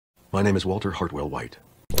My name is Walter Hartwell White.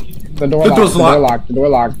 The door locked. The door locked. The door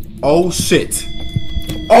locked. Oh shit.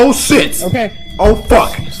 Oh shit. Okay. Oh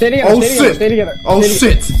fuck. Stay together. Oh stay shit. Together, stay together. Oh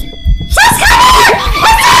stay shit. Shit's coming!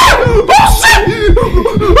 Oh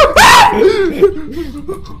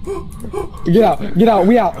shit! Get out. Get out.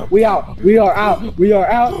 We out. We out. We are out. We are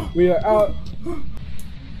out. We are out.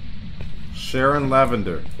 Sharon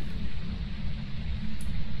Lavender.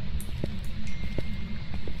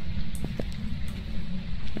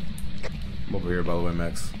 I'm over here, by the way,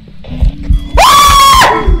 Max.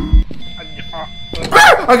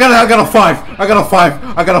 I got a 5. I got a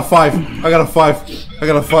 5. I got a 5. I got a 5. I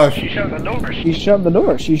got a 5. She shut the door. She shut the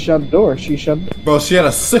door. She shut the door. She shut. Bro, she had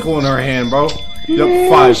a sickle in her hand, bro. Yeah, Yep,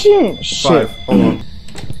 5. She ain't shit. 5. Hold on.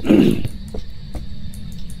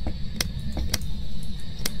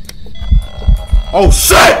 Oh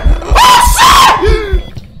shit! Oh shit!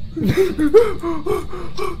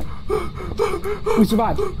 We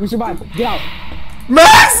survived. We survived. Get out.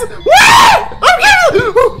 Max! What? I'm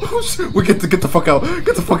getting. Oh, shit. We get the fuck out.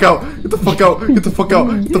 Get the fuck out. Get the fuck out. Get the fuck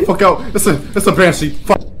out. Get the fuck out. It's a banshee.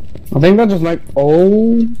 Fuck. I think that's just like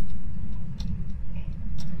oh.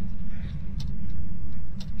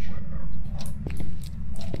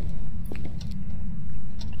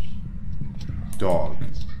 Dog.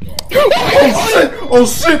 Oh shit! Oh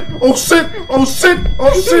shit! Oh shit! Oh shit!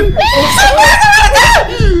 Oh shit! Oh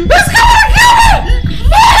shit! Let's go!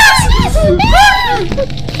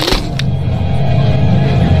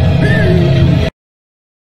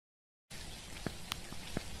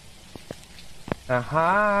 A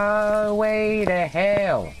highway to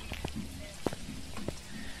hell.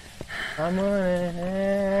 I'm on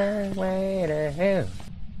a highway to hell.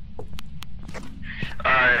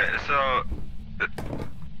 So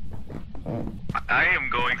I am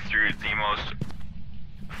going through the most.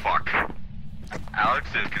 Fuck. Alex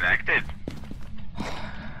is connected.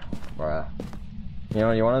 Bruh. You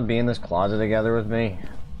know, you wanna be in this closet together with me?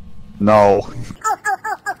 No.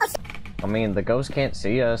 I mean, the ghost can't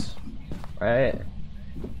see us. Right?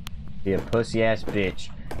 You pussy ass bitch.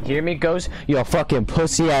 Hear me, ghost? You a fucking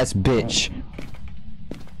pussy ass bitch.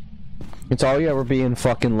 It's all you ever be in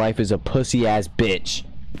fucking life is a pussy ass bitch.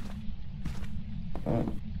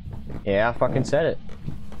 Yeah, I fucking said it.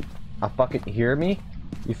 I fucking hear me?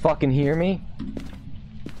 You fucking hear me?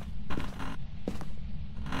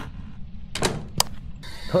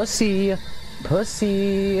 Pussy!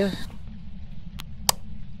 Pussy!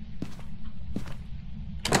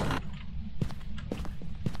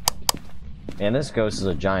 And this ghost is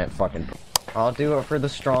a giant fucking. I'll do it for the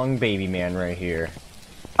strong baby man right here.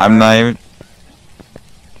 I'm not even.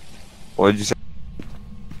 What did you say?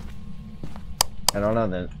 I don't know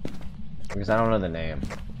the. Because I don't know the name.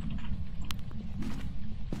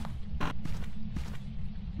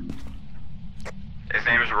 His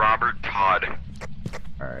name is Robert Todd.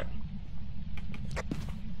 Alright.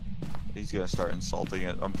 He's gonna start insulting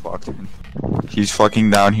it. I'm fucked. He's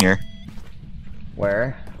fucking down here.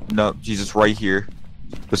 Where? No, Jesus, right here.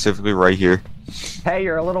 Specifically right here. Hey,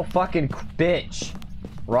 you're a little fucking bitch.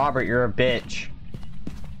 Robert, you're a bitch.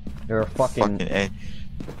 You're a fucking A.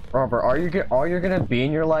 Robert, all you're gonna be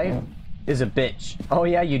in your life is a bitch. Oh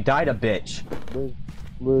yeah, you died a bitch. There's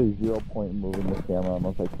literally 0 point in moving the camera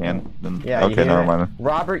unless I can. Then, Yeah, okay, never mind.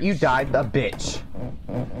 Robert, you died a bitch.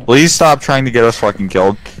 Please stop trying to get us fucking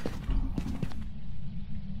killed.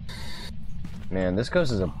 Man, this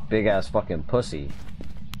ghost is a big ass fucking pussy.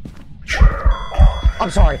 I'm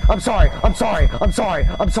sorry, I'm sorry, I'm sorry, I'm sorry,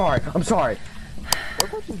 I'm sorry, I'm sorry.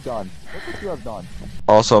 Look what you've done. Look what you have done.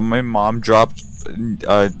 Also, my mom dropped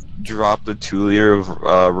the 2 liter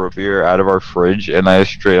of root beer out of our fridge, and I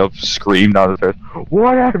straight up screamed out of there.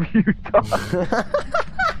 What have you done?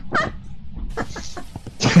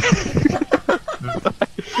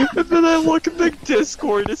 And then I look at the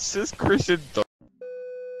Discord. It's just Christian.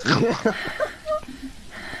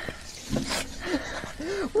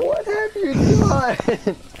 What have you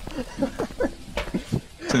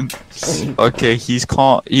done? Okay, he's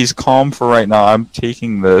calm. He's calm for right now. I'm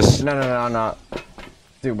taking this. No.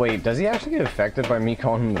 Dude, wait, does he actually get affected by me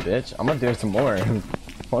calling him a bitch? I'm gonna do it some more.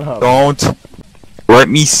 Hold up. Don't. Let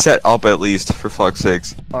me set up at least, for fuck's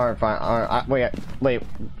sakes. Alright, fine. Alright, wait.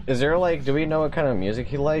 Is there like, do we know what kind of music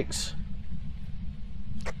he likes?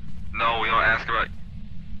 No, we don't ask about.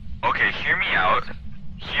 Okay, hear me out.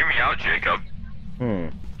 Hear me out, Jacob.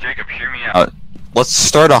 Jacob, hear me out. Let's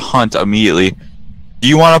start a hunt immediately. Do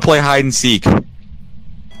you want to play hide and seek? Wait,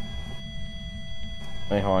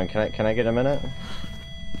 hold on. Can I get a minute?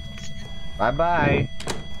 Bye bye.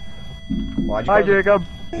 Hi, Jacob.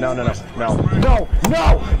 No.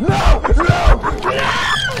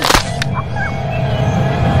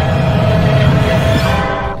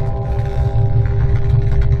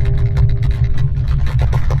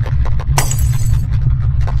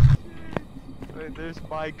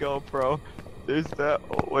 GoPro. There's that.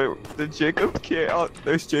 Oh, wait, the Jacob can't. Oh,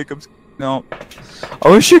 there's Jacob's. No. I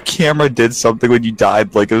wish your camera did something when you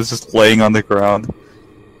died, like it was just laying on the ground.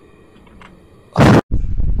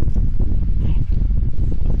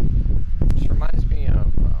 This reminds me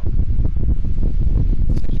of,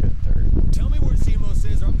 Tell me where Simos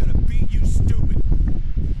is or I'm gonna beat you stupid.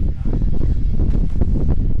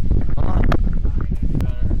 Come on.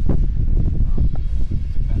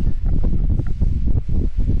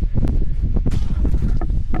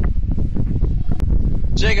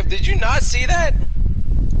 Jacob, did you not see that?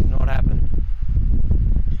 You know what happened?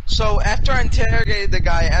 So after I interrogated the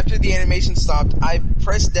guy, after the animation stopped, I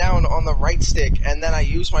pressed down on the right stick and then I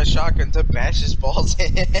used my shotgun to bash his balls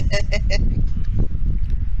in.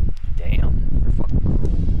 Damn. You're fucking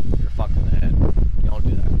cruel. You're fucking in the head. You don't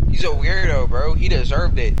do that. He's a weirdo, bro. He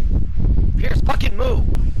deserved it. Pierce, fucking move!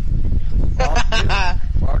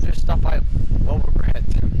 Or just stuff I will regret.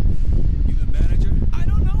 You the manager? I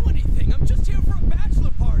don't know anything. I'm just here for a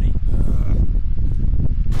bachelor party.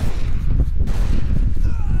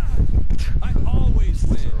 I always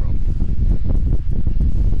win.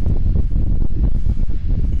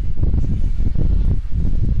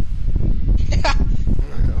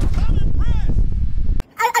 I'm impressed.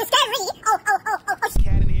 Oh, scary! Oh.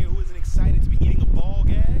 Cat in here who isn't excited to be eating a ball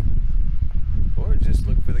gag? Or just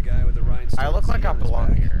look for the guy with the rhinestones. I look like I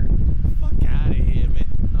belong here. Fuck out of here, man.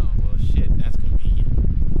 Oh, well, shit, that's convenient.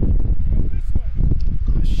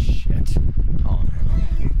 Oh, shit. Oh,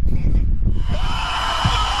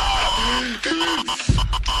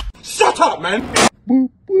 Shut up, man!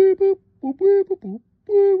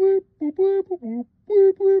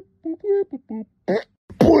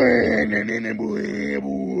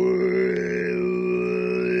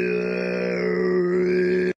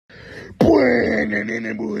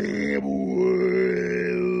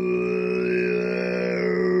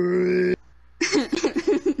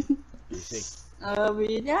 I'll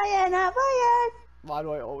be dying up fire. why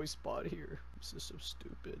do I always spawn here? This is so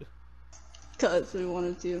stupid. Cause we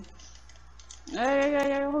wanted to.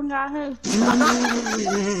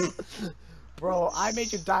 Bro, I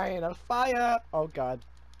made you die in a fire! Oh god.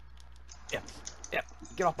 Yep,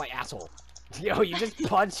 get off my asshole. Yo, you just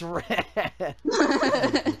punched red! I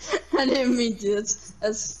didn't mean to.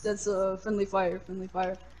 That's friendly fire, friendly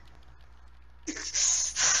fire.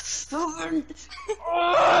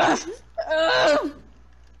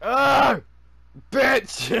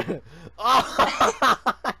 Bitch! Oh,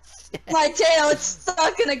 my tail is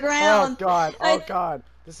stuck in the ground! Oh god, oh god.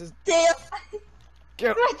 This is... Tail!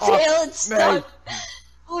 Get my off tail is stuck! me.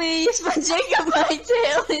 Please, my Jacob, my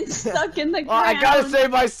tail is stuck in the ground! Oh, I gotta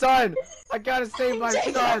save my son! I gotta save my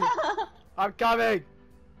son! I'm coming!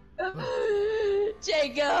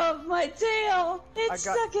 Jacob, my tail! It's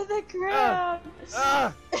stuck in the ground!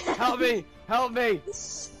 Help me! Help me!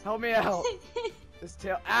 Help me out! This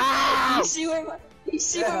tail. Ah! You see where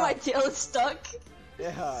my tail is stuck?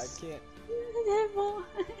 Yeah, I can't.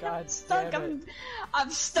 God stuck. damn it.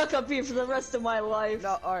 I'm stuck up here for the rest of my life.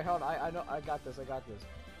 No, alright, hold on. I know. I got this. I got this.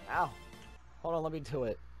 Ow. Hold on, let me do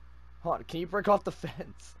it. Hold on. Can you break off the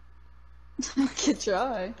fence? I can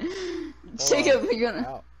try. Jacob, you're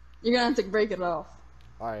gonna have to break it off.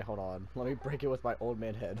 Alright, hold on. Let me break it with my old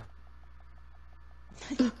man head.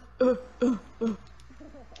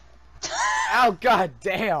 Ow, god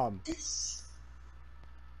damn!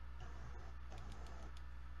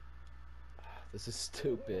 This is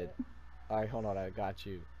stupid. Alright, hold on, I got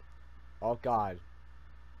you. Oh god.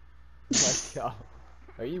 Let's go.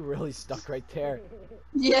 Are you really stuck right there?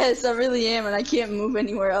 Yes, I really am, and I can't move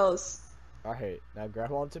anywhere else. Alright, now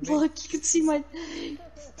grab onto me. Look, you can see my...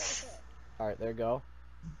 Alright, there you go.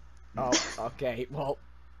 Oh, okay, well...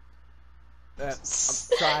 I'm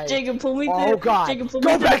trying. Jacob, pull me through. Oh god! Jacob, pull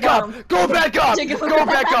go me back up! Go back up! Jacob, go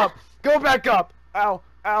back up! Go back up! Ow!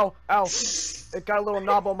 Ow! Ow! It got a little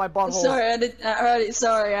knob on my butthole.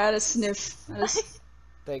 Sorry, I had a sniff.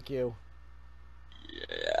 Thank you.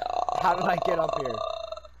 How did I get up here?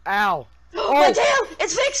 Ow! Oh! My tail!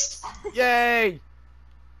 It's fixed! Yay!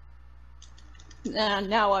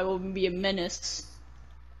 Now I will be a menace.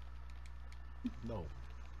 No.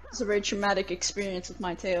 It's a very traumatic experience with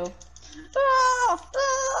my tail.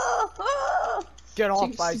 Get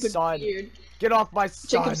off my son! Beard. Get off my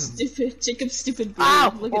son! Jacob's stupid beard.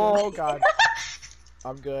 Ow! Look at oh god.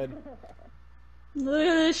 I'm good. Look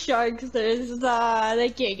at the sharks. They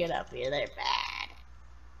can't get up here. They're bad.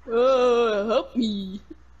 Oh, help me!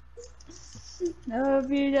 No,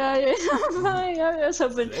 I was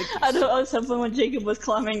hoping when Jacob was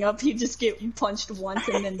climbing up, he'd just get punched once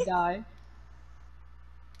and then die.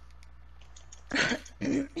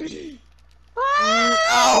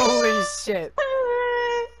 Holy shit.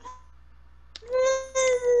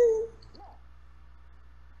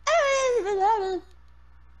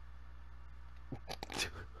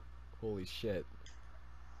 Holy shit.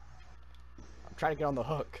 I'm trying to get on the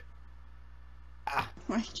hook. Ah.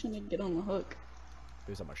 Why are you trying to get on the hook?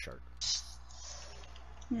 Because I'm a shark.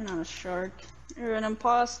 You're not a shark. You're an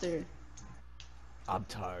imposter. I'm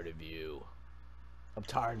tired of you. I'm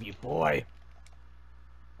tired of you, boy.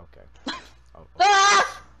 Okay. Oh,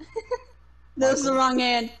 Ah! That was the wrong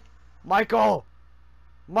hand. Michael!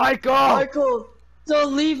 Michael! Michael!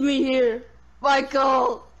 Don't leave me here!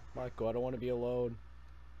 Michael! Michael, I don't want to be alone.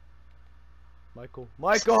 Michael.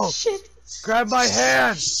 Michael! Shit! Grab my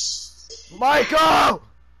hand! Michael!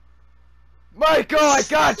 Michael, I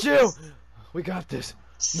got you! We got this.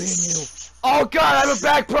 Me and you. Oh god, I have a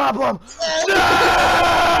back problem!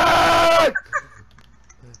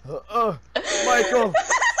 No! Michael!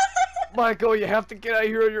 Michael, you have to get out of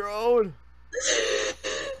here on your own!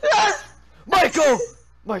 Michael!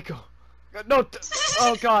 Michael! No!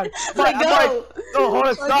 Oh god! Let go! No, hold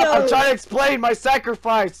on, stop! I'm trying to explain my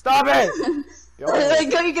sacrifice! Stop it! Let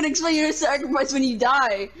go, you can explain your sacrifice when you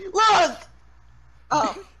die! Look!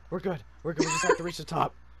 Oh. We're good. We're good. We just have to reach the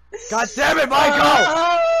top. God damn it,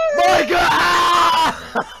 Michael! Michael!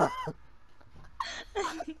 Ah!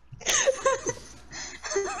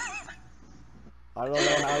 I don't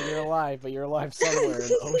know how you're alive, but you're alive somewhere in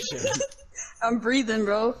the ocean. I'm breathing,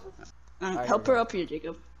 bro. Help her up here,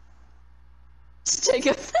 Jacob.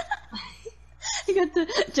 Jacob. You got to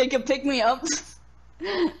Jacob, pick me up.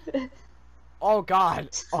 Oh god.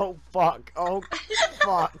 Oh fuck. Oh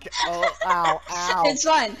fuck. Oh ow. Ow. It's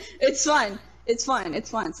fine. It's fine. It's fine. It's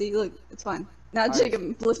fine. See, look, it's fine. Now,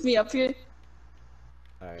 Jacob, lift me up here.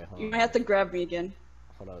 Alright, hold You on. might have to grab me again.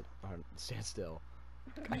 Hold on. Stand still.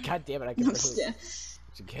 God damn it, I can't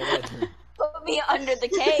get in. Put me under the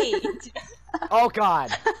cage. Oh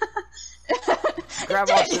god. Grab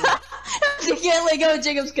off the... You can't let go of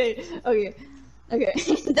Jacob's cage. Okay. Okay.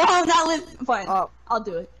 No, not lift. Fine. I'll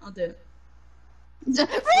do it. I'll do it.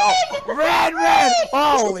 Red! Red!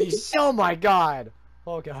 Holy shit! Oh my god!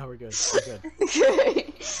 Oh god, we're good. We're good.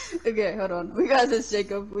 Okay. Okay, hold on. We got this,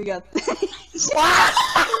 Jacob. We got this.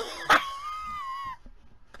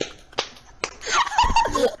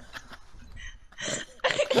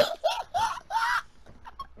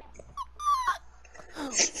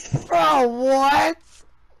 Bro, what?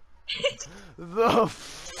 The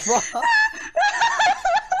fuck?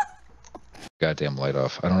 Goddamn light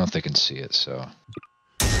off. I don't know if they can see it, so.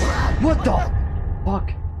 What the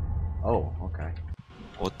fuck? Oh, okay.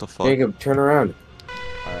 What the fuck? Jacob, turn around.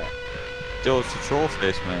 Alright. Yo, it's a troll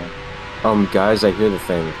face, man. Guys, I hear the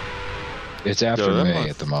thing. It's after me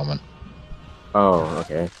at the moment. Oh,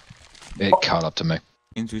 okay. It caught up to me.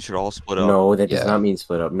 Means we should all split up. No, that does not mean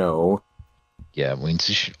split up. No. Yeah, it means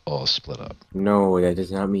we should all split up. No, that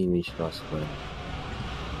does not mean we should all split up.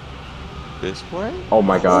 This way? Oh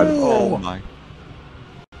my god. Oh my.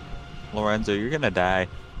 Lorenzo, you're gonna die.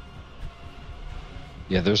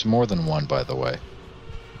 Yeah, there's more than one, by the way.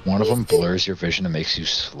 One of them blurs your vision and makes you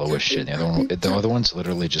slow as shit. The other one's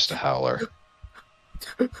literally just a howler.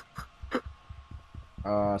 So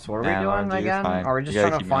what are we doing again? Are we just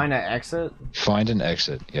trying to find an exit? Find an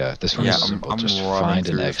exit. Yeah, this one is simple. Just find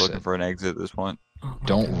an exit. Looking for an exit at this point.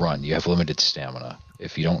 Don't run. You have limited stamina.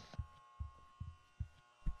 If you don't.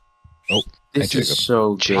 Oh, this hey, is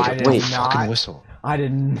so Jacob, wait, fucking whistle. I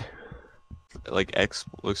didn't. Like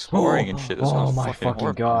exploring and shit. Oh my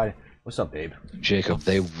fucking god! What's up, babe? Jacob,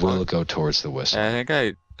 they will go towards the whistle. I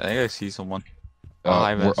think I see someone.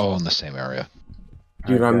 We're all in the same area.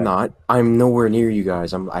 Dude, I'm not. I'm nowhere near you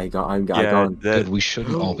guys. I'm gone. Good. We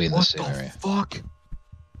shouldn't all be in the same area. Fuck.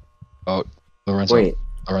 Oh, Lorenzo. Wait.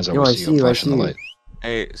 Lorenzo, Yo, we see you. I'm flashing the light.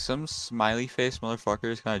 Hey, some smiley face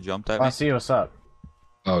motherfuckers kind of jumped at me. I see. What's up?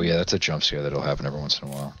 Oh yeah, that's a jump scare that'll happen every once in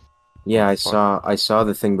a while. Yeah, I saw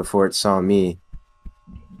the thing before it saw me.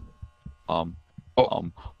 Run.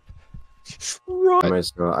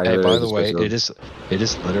 Hey, by the way, it is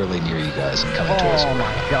literally near you guys and coming towards Oh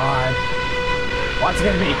my god! What's it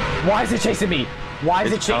gonna be? Why is it chasing me? Why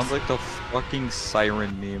is it chasing? It sounds like the fucking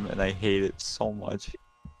siren meme, and I hate it so much.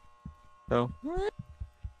 So.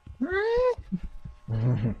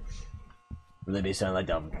 Libby sound like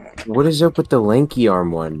dumb. What is up with the lanky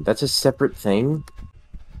arm one? That's a separate thing?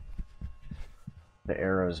 The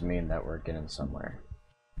arrows mean that we're getting somewhere.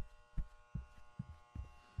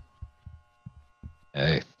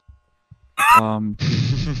 Hey. You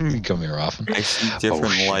come here often. I see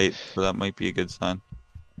different light, so that might be a good sign.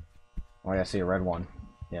 Oh, yeah, I see a red one.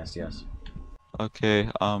 Yes, yes. Okay,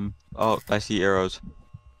 oh, I see arrows.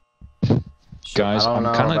 Guys, I'm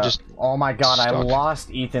kind of just. Oh my god, I stuck.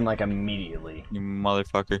 lost Ethan like immediately. You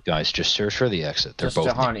motherfucker. Guys, just search for the exit. They're Just both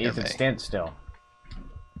hold on, near Ethan, me. stand still.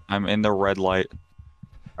 I'm in the red light.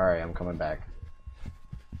 Alright, I'm coming back.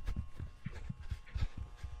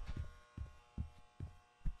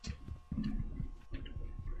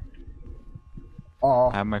 Oh.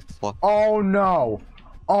 I have my fluff. Oh no!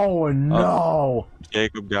 Oh no!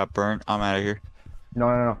 Jacob got burnt. I'm out of here.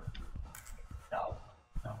 No.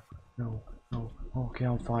 Okay,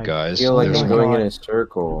 I'm fine. Guys, I feel like there's I'm one going in a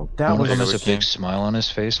circle. That of was them has a big smile on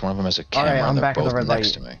his face. One of them has a camera. Alright, I'm and they're back at the both red next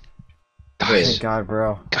light. to me. Thank Guys, God,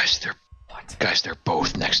 bro. guys, they're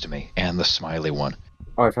both next to me, and the smiley one.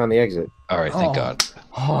 Oh, I found the exit. All right, thank God.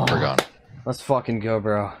 We're gone. Let's fucking go,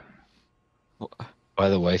 bro. By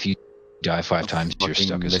the way, if you die 5 times, you're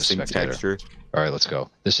stuck as a missing spectator. texture. All right, let's go.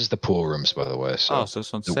 This is the pool rooms, by the way. So Oh, so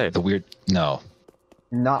this one's safe. the weird. No.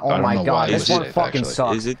 Not. I Oh don't my know God, why it this was one safe, fucking actually.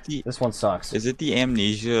 sucks. Is it the? This one sucks. Is it the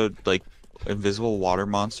amnesia like invisible water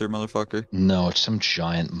monster, motherfucker? No, it's some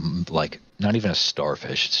giant, like, not even a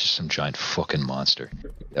starfish. It's just some giant fucking monster.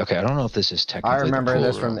 Okay, I don't know if this is technically. I remember the pool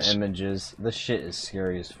this from the rooms. images. This shit is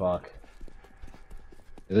scary as fuck.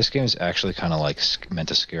 This game is actually kind of like meant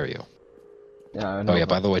to scare you. Yeah. I Oh know. yeah.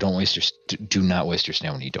 By the way, don't waste your do not waste your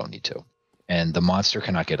stamina when you don't need to. And the monster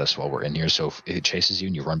cannot get us while we're in here. So if it chases you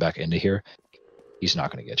and you run back into here, he's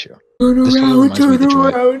not going to get you. This totally reminds me of the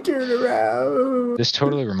Joy. This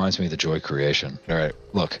totally reminds me of the Joy creation. All right,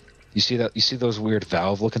 look. You see that? You see those weird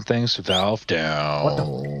valve-looking things? Valve down. What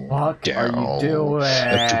the fuck down. are you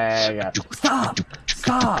doing? Stop!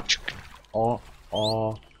 Stop!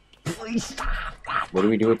 Oh. Please stop that. What do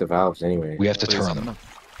we do with the valves anyway? We have to turn them.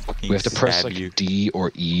 We have to press like D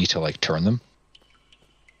or E to like turn them.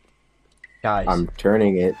 Guys. I'm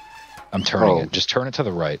turning it. I'm turning Oh. it. Just turn it to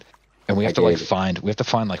the right, and we have to like find. We have to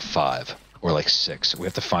find like 5 or like 6. We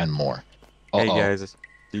have to find more. Hey guys,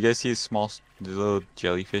 do you guys see a small little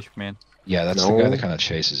jellyfish man? Yeah, that's the guy that kind of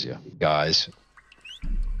chases you. Guys.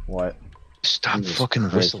 What? Stop Jesus fucking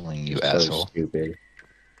Christ, whistling, you so asshole. Stupid.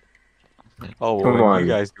 Oh, Come well, on. you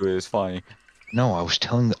guys do it. It's funny. No, I was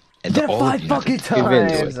telling the. You did it all 5 of you not to fucking do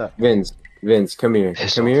it. times. Vince, come here.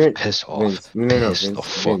 Piss come off, here. piss off, Vince, no, piss Vince, the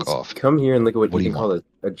fuck Vince, off. Come here and look at what What do you you can call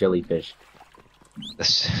a jellyfish.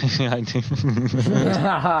 I do.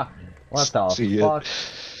 What the See fuck?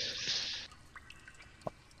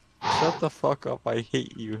 Shut the fuck up. I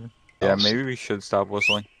hate you. Yeah, maybe we should stop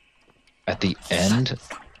whistling. At the end,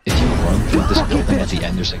 if you run through this building, at the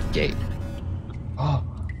end there's a gate.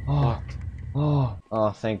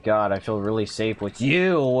 Oh, thank God. I feel really safe with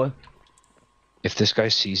you. If this guy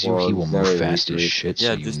sees you, Well, he will that move would be fast as great. shit.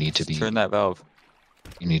 Yeah, So you just need to be. turn that valve.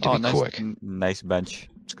 You need to be nice, quick. Nice bench.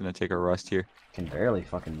 Just gonna take a rest here. Can barely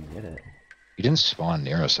fucking get it. You didn't spawn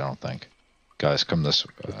near us, I don't think. Guys, come this.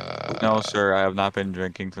 No, sir. I have not been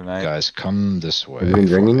drinking tonight. Guys, come this way. Have you been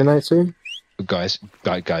drinking tonight, sir? Guys,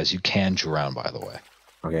 you can drown, by the way.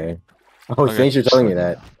 Okay. Oh, thanks for telling me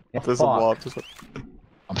that. There's a wall.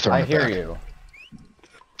 I'm throwing I it hear back. you.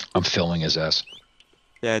 I'm filming his ass.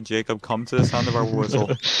 Yeah, Jacob, come to the sound of our whistle.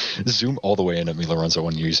 Zoom all the way in at me, Lorenzo,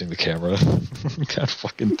 when you're using the camera. God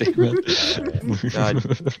fucking damn it. God,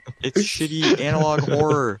 it's shitty analog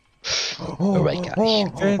horror. Oh my gosh.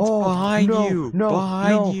 Vince, behind you!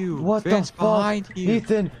 Behind you! What Vince, the fuck? behind you!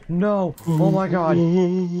 Ethan, no! Oh my God!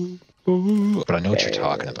 But I know what you're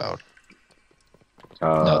talking about.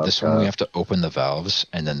 No, this one we have to open the valves,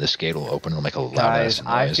 and then this gate will open. It'll make a loud Guys, ass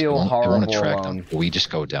noise. I feel it won't horrible attract alone. them. We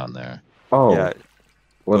just go down there. Oh. Yeah.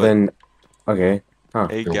 Well then, okay. Huh.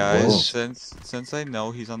 Hey You're guys, wrong. since I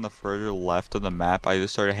know he's on the further left of the map, I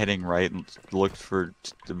just started heading right and looked for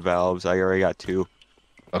the valves. I already got 2.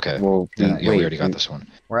 Okay. Well, Yeah, wait, we already got this one.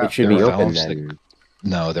 It should There be are open valves then.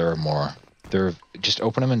 No, there are more. Just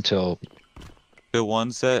open them until. The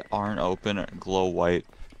ones that aren't open glow white.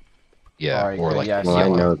 Yeah, Alright, or good, like yes. Well, I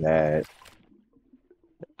yellow. know that.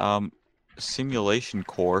 Simulation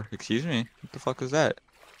core. Excuse me. What the fuck is that?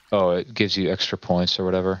 Oh, it gives you extra points or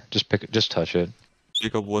whatever. Just pick it. Just touch it.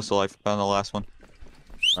 Jacob whistle. I found the last one.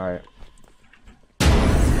 Alright.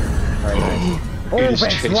 Alright, It is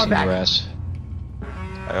Vince, chasing run back. your ass.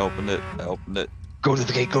 I opened it. I opened it. Go to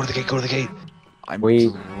the gate. Go to the gate. Go to the gate. I'm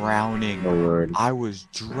Wait. drowning. Oh lord. I was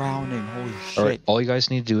drowning. Holy shit. All right. All you guys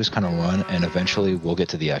need to do is kind of run, and eventually we'll get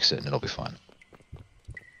to the exit, and it'll be fine.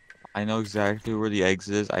 I know exactly where the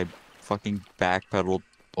exit is. I fucking backpedaled.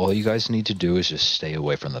 All you guys need to do is just stay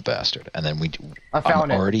away from the bastard, and then I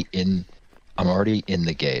found it. I'm already in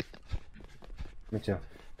the gate. Me too.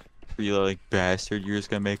 You like bastard. You're just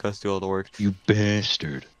gonna make us do all the work. You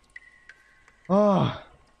bastard. Oh.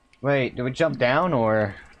 Wait, do we jump down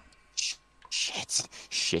or?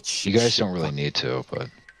 Shit. You guys don't really need to, but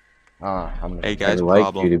I'm gonna. Hey guys, I'd like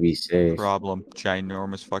problem. you to be safe. Problem.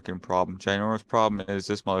 Ginormous fucking problem. Ginormous problem is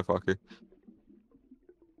this motherfucker.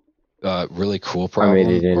 really cool problem. I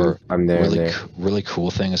made it in. Or I'm there. really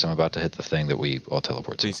cool thing is I'm about to hit the thing that we all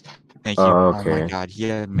teleport to. Please. Thank you. Oh, Oh my okay. god, he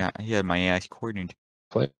had my ass cornered.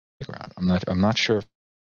 Playground. I'm not sure if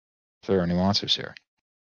there are any monsters here.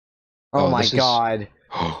 Oh my this is- god.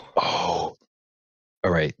 Oh. All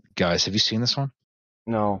right, guys, have you seen this one?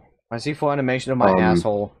 No. I see full animation of my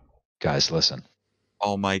asshole. Guys, listen.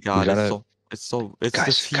 Oh my god, gotta- it's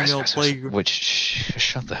this female playground. Which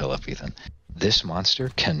shut the hell up, Ethan. This monster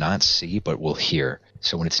cannot see but will hear.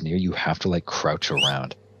 So when it's near you, have to like crouch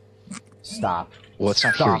around. Stop. Well, it's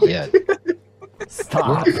not Stop. here yet.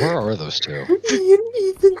 Stop. Where are those two? Me and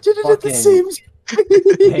Ethan did it at the same time.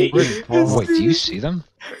 Wait, do you see them?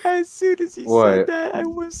 As soon as he said that, I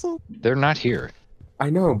whistled. They're not here. I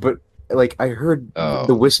know, but like I heard Oh,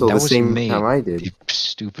 the whistle that the was same me, time I did. you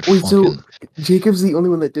stupid Wait, so fucking... Jacob's the only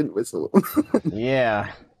one that didn't whistle.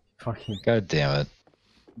 Yeah. Fucking. God damn it.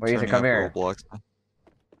 Wait, Ethan, come here. Roblox.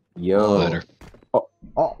 Yo. Later.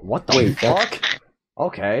 Oh, what the Wait, fuck?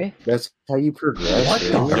 Okay. That's how you progress. What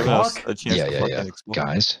the right? Give us fuck? a chance to fucking Yeah. explore.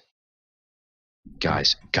 Guys.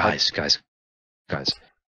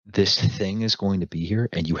 This thing is going to be here,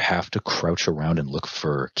 and you have to crouch around and look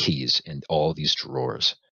for keys in all these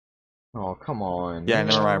drawers. Oh, come on. Yeah,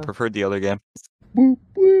 never mind. I preferred the other game.